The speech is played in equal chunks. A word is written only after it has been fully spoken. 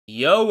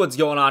Yo, what's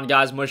going on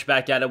guys? Mush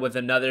back at it with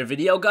another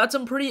video. Got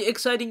some pretty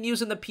exciting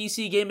news in the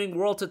PC gaming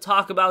world to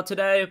talk about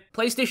today.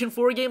 PlayStation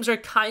 4 games are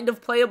kind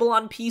of playable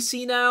on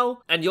PC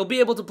now, and you'll be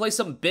able to play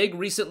some big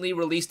recently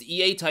released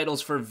EA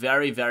titles for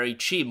very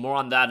cheap. More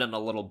on that in a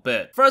little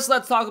bit. First,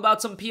 let's talk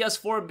about some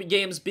PS4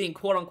 games being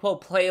quote-unquote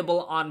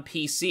playable on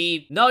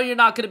PC. No, you're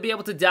not going to be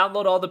able to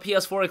download all the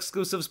PS4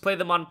 exclusives, play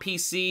them on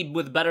PC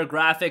with better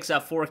graphics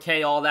at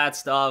 4K, all that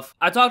stuff.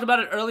 I talked about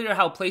it earlier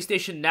how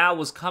PlayStation Now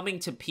was coming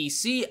to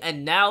PC,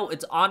 and now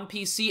it's on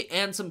PC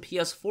and some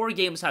PS4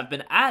 games have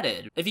been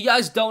added. If you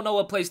guys don't know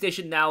what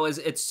PlayStation Now is,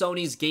 it's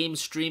Sony's game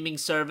streaming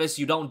service.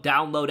 You don't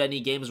download any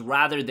games,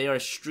 rather they are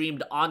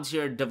streamed onto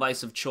your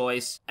device of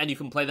choice and you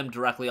can play them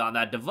directly on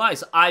that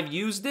device. I've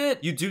used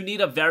it. You do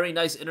need a very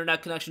nice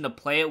internet connection to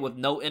play it with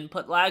no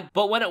input lag,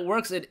 but when it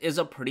works, it is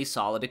a pretty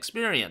solid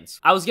experience.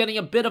 I was getting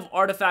a bit of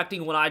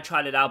artifacting when I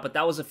tried it out, but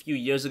that was a few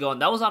years ago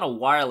and that was on a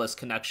wireless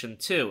connection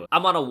too.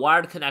 I'm on a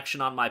wired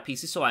connection on my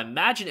PC, so I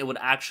imagine it would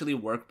actually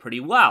work pretty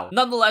well.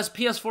 Nonetheless,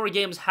 PS4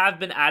 games have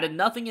been added.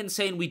 Nothing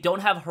insane. We don't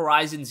have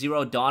Horizon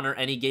Zero Dawn or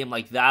any game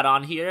like that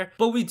on here,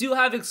 but we do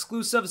have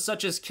exclusives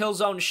such as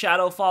Killzone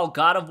Shadowfall,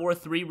 God of War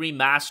 3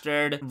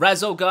 Remastered,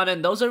 Resogun,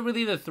 and those are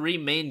really the three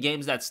main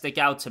games that stick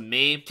out to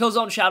me.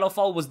 Killzone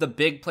Shadowfall was the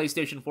big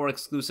PlayStation 4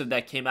 exclusive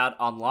that came out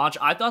on launch.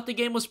 I thought the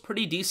game was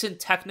pretty decent.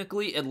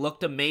 Technically, it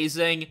looked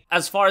amazing.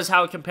 As far as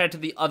how it compared to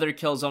the other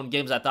Killzone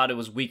games, I thought it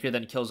was weaker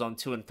than Killzone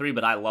 2 and 3,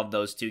 but I love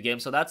those two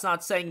games, so that's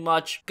not saying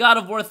much. God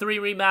of War 3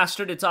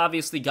 Remastered, it's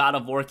obviously God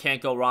of War,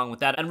 can't go wrong with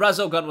that. And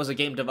Resogun was a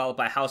game developed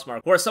by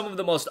Housemarque, who are some of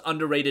the most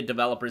underrated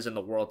developers in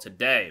the world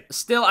today.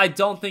 Still, I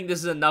don't think this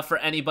is enough for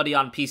anybody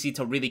on PC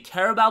to really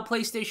care about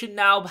PlayStation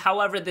Now.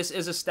 However, this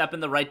is a step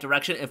in the right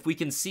direction. If we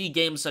can see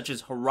games such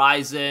as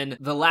Horizon,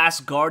 The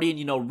Last Guardian,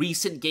 you know,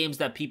 recent games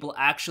that people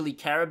actually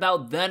care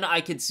about, then I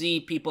could see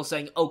people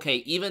saying, okay,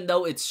 even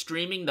though it's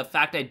streaming, the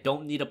fact I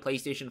don't need a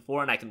PlayStation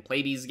 4 and I can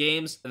play these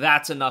games,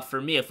 that's enough for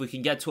me. If we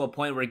can get to a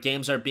point where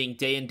games are being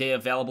day and day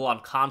available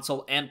on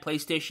console and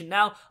PlayStation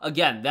Now,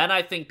 again, then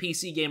I think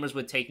PC gamers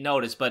would take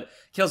notice. But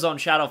Killzone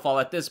Shadowfall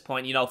at this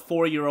point, you know,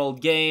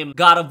 4-year-old game.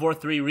 God of War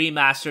 3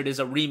 Remastered is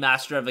a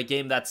remaster of a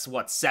game that's,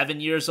 what, 7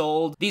 years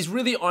old? These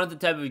really aren't the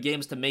type of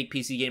games to make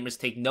PC gamers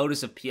take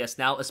notice of PS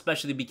Now,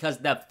 especially because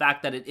the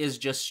fact that it is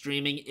just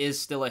streaming is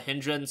still a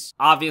hindrance.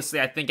 Obviously,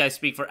 I think I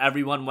speak for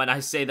everyone when I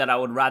say that I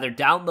would rather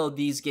download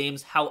these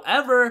games.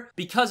 However,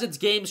 because it's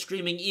game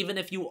streaming, even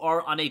if you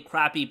are on a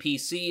crappy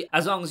PC,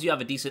 as long as you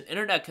have a decent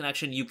internet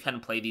connection, you can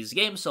play these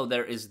games, so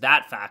there is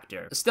that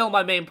factor. Still,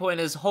 my main point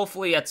is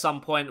hopefully at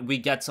some point we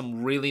get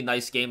some really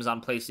nice games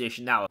on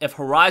PlayStation Now. If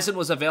Horizon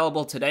was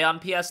available today on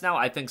PS Now,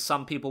 I think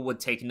some people would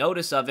take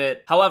notice of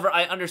it. However,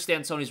 I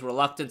understand Sony's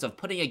reluctance of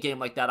putting a game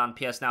like that on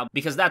PS Now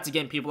because that's a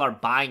game people are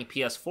buying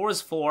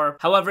PS4s for.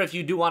 However, if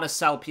you do want to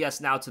sell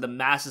PS Now to the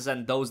masses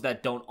and those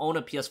that don't own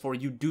a PS4,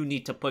 you do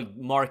need to put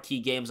marquee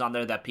games on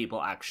there that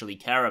people actually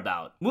care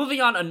about.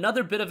 Moving on,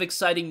 another bit of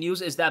exciting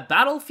news is that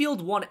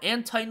Battlefield 1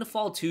 and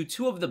Titanfall 2,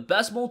 two of the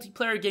best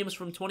multiplayer games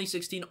from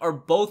 2016, are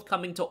both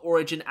coming to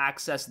Origin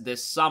Access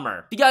this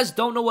summer. If you guys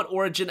don't know what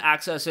Origin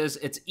Access is,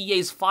 it's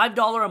EA's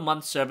 $5 a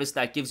month service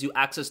that gives you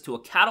access to a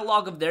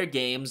catalog of their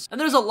games, and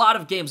there's a lot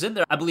of games in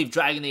there. I believe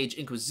Dragon Age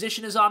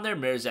Inquisition is on there,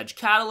 Mirror's Edge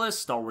Catalyst,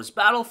 Star Wars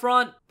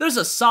Battlefront. There's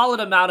a solid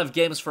amount of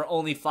games for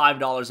only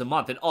 $5 a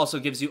month. It also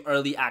gives you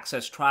early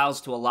access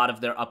trials to a lot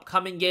of their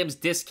upcoming games,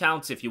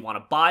 discounts if you want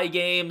to buy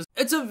games.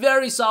 It's a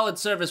very solid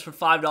service for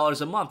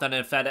 $5 a month, and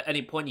if at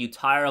any point you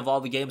tire of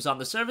all the games on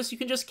the service, you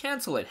can just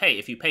cancel it. Hey,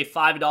 if you pay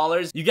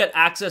 $5, you get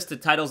access to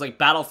titles like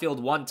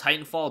Battlefield 1,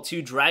 Titanfall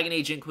 2, Dragon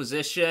Age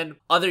Inquisition,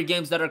 other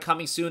games that are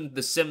coming soon,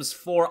 The Sims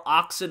 4,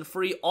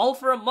 Oxenfree, all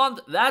for a month.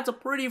 That's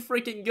pretty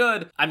freaking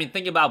good. I mean,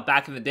 think about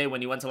back in the day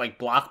when you went to like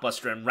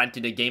Blockbuster and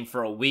rented a game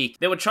for a week.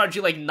 They would charge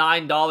you like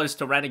 $9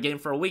 to rent a game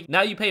for a week.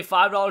 Now you pay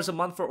 $5 a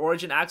month for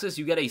Origin Access,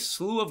 you get a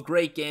slew of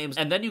great games,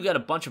 and then you get a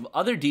bunch of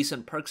other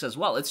decent perks as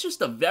well. It's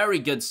just a very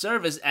good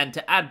service, and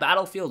to add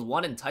Battlefield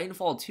 1 and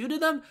Titanfall 2 to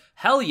them,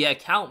 hell yeah,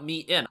 count me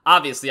in.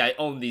 Obviously, I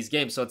own these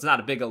games, so it's not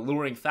a big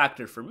alluring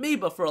factor for me,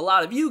 but for a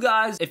lot of you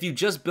guys, if you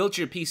just built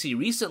your PC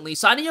recently,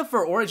 signing up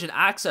for Origin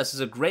Access is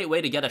a great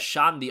way to get a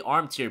shot in the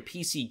arm to your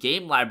PC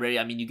game library.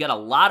 I mean, you get a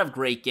lot of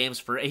great games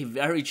for a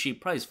very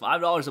cheap price.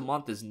 $5 a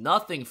month is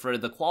nothing for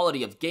the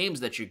quality of games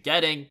that you're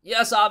getting.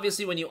 Yes,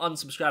 obviously, when you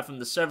unsubscribe from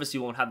the service,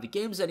 you won't have the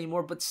games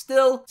anymore, but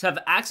still, to have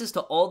access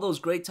to all those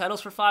great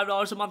titles for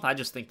 $5 a month, I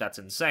just think that's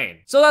insane.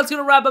 So that's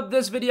gonna wrap up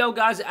this video,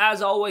 guys.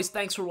 As always,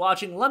 thanks for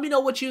watching. Let me know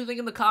what you think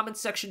in the comments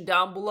section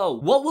down below.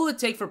 What will it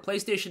take for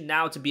PlayStation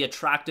Now to be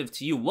attractive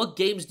to you? What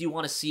games do you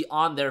want to see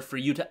on there for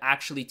you to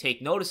actually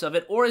take notice of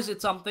it? Or is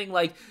it something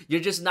like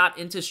you're just not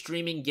into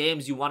streaming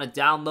games, you want to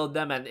download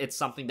them and it's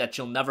something that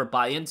you'll never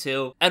buy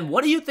into? And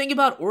what do you think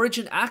about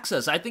Origin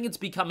Access? I think it's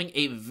becoming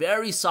a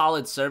very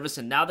solid service,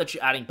 and now that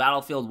you're adding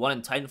Battlefield 1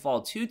 and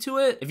Titanfall 2 to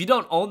it, if you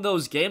don't own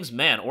those games,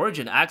 man,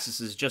 Origin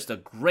Access is just a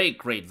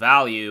great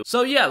value.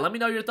 So yeah, let me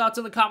know your thoughts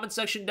in the comments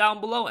section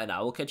down below, and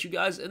I will catch you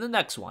guys in the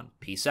next one.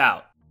 Peace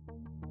out.